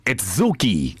It's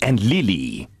Zuki and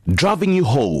Lily, driving you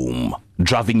home,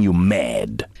 driving you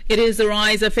mad. It is the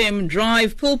Rise FM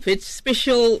Drive Pulpit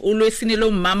special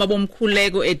Ulwesinilo Mama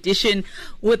Bomkhuleko edition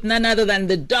with none other than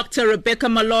the Dr. Rebecca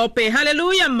Malope.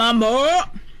 Hallelujah, Mama.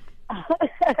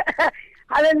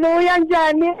 Hallelujah,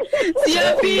 njani?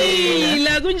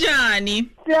 Siyaphila kunjani?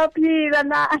 Siyaphila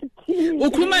nathi.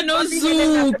 Ukhuluma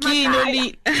noZuki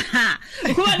noli.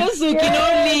 Ukhuluma noZuki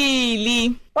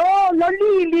nolili. Oh,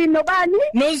 nolili nobani?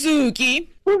 noZuki.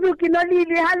 Uzuki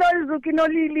nolili. Hello, Zuki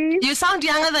nolili. You sound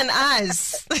younger than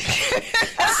us.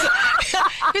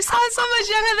 You sound so much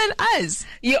younger than us.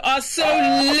 You are so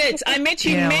lit. I met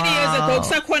you many years ago.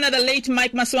 Kusakhona the late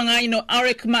Mike Maswanga,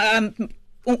 Arik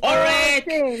Orek,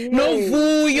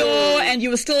 Novuyo, and you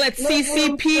were still at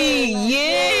CCP.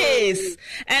 Yes.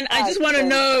 And I just want to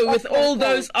know, with all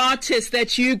those artists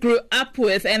that you grew up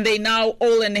with and they now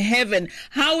all in heaven,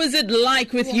 how is it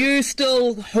like with you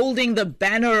still holding the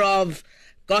banner of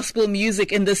gospel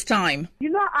music in this time?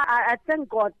 You know, I thank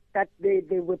God that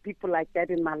there were people like that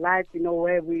in my life,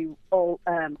 where we all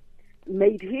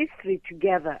made history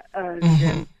together.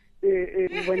 When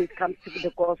it comes to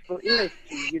the gospel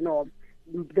industry,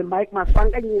 the Mike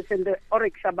Maswanganyes and the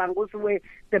Orek Shabangus were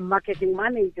the marketing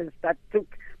managers that took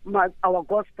our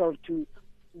gospel to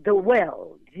the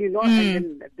world, and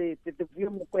then the Vigour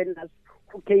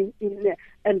who came in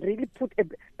and really put a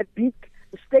big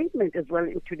statement as well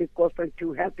into the gospel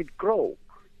to help it grow,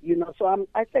 So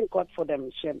I thank God for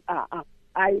them, Shem.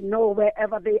 I know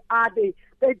wherever they are,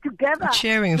 they're together.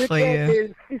 Cheering for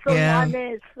you. Yeah. And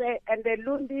the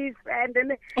Lundis.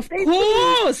 Of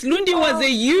course, Lundi was a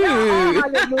you.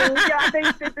 Hallelujah.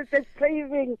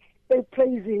 They're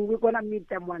praising. We're going to meet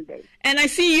them one day. And I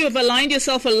see you have aligned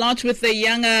yourself a lot with the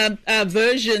younger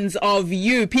versions of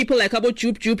you. People like Abo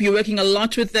Jup Jup, you're working a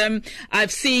lot with them.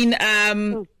 I've seen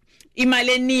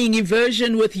Imaleningi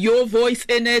version with your voice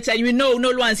in it, and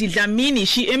Nolwanzi Dlamini,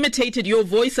 she imitated your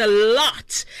voice a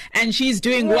lot, and she's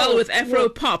doing well with Afro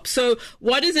pop. So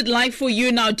what is it like for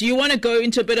you now? Do you want to go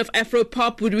into a bit of Afro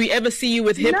pop? Would we ever see you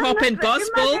with hip hop and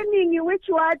gospel? Imaleningi, which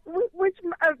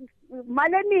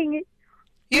Maleningi?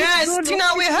 Yes,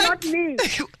 Tina, we heard. Not me.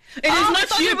 It is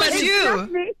not you, but it's you.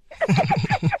 Not me.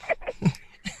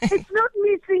 It's not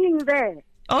me singing there.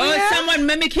 Oh, someone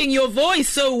mimicking your voice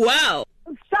so well.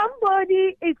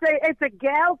 Somebody, it's a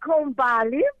girl called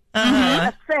Bali,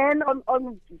 a fan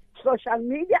on social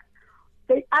media.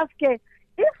 They ask her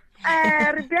if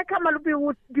Rebecca Malope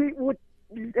would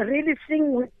really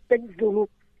sing with Zulu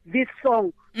this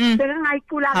song.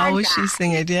 How would she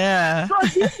sing it? Yeah. So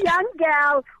this young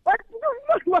girl,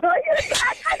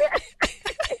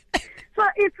 so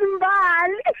it's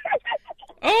Bali.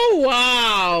 Oh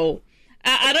wow.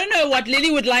 I don't know what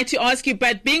Lily would like to ask you,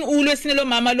 but being Ulwesinilo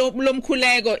Mama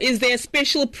Lomkhuleko, is there a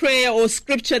special prayer or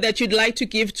scripture that you'd like to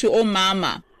give to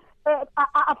Mama?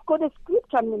 I've got a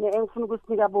scripture, Mama,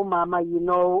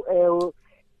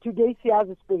 today she has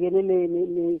spoken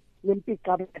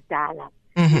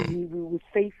we were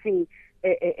facing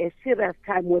a serious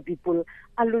time where people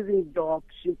are losing jobs,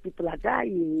 people are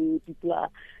dying, people are,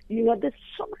 there's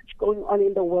so much going on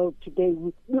in the world today.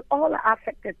 We all are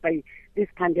affected by this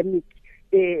pandemic.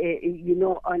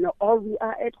 And all we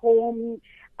are at home,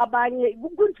 but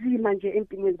even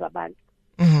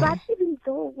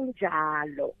though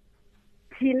kunjalo,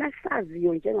 thina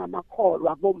saziyo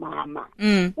njengamakholwa bomama,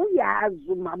 uyazi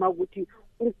umama ukuthi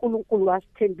uNkulunkulu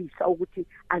wasithembisa ukuthi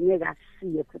angeke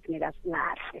asiye futhi ngeke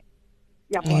asilahle.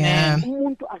 Yabona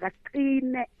umuntu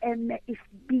akaqine eme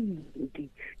isibindi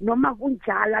noma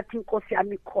kunjalo athi inkosi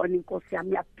yami khona, inkosi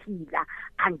yami yaphila,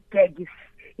 angeke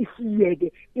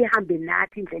isiyeke ihambe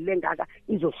nathi indlela engaka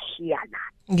izoshiya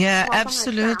nathi. Yeah,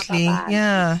 absolutely.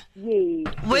 Yeah.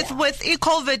 With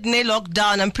COVID ne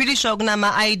lockdown, I'm pretty sure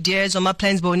my ideas or my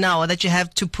plans now that you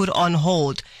have to put on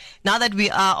hold. Now that we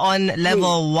are on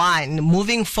level 1,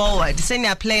 moving forward, should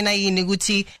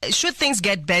things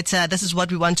get better, this is what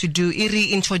we want to do.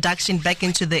 Reintroduction back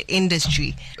into the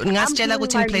industry. I'm doing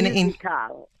my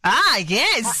musical.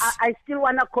 Yes. I still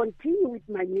want to continue with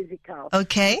my musical.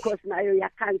 Okay. Because now you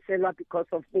cancel because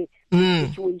of the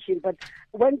situation. But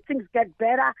when things get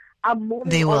better, I'm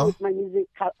moving on with my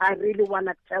musical. I really want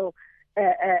to tell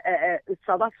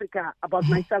South Africa about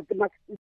myself.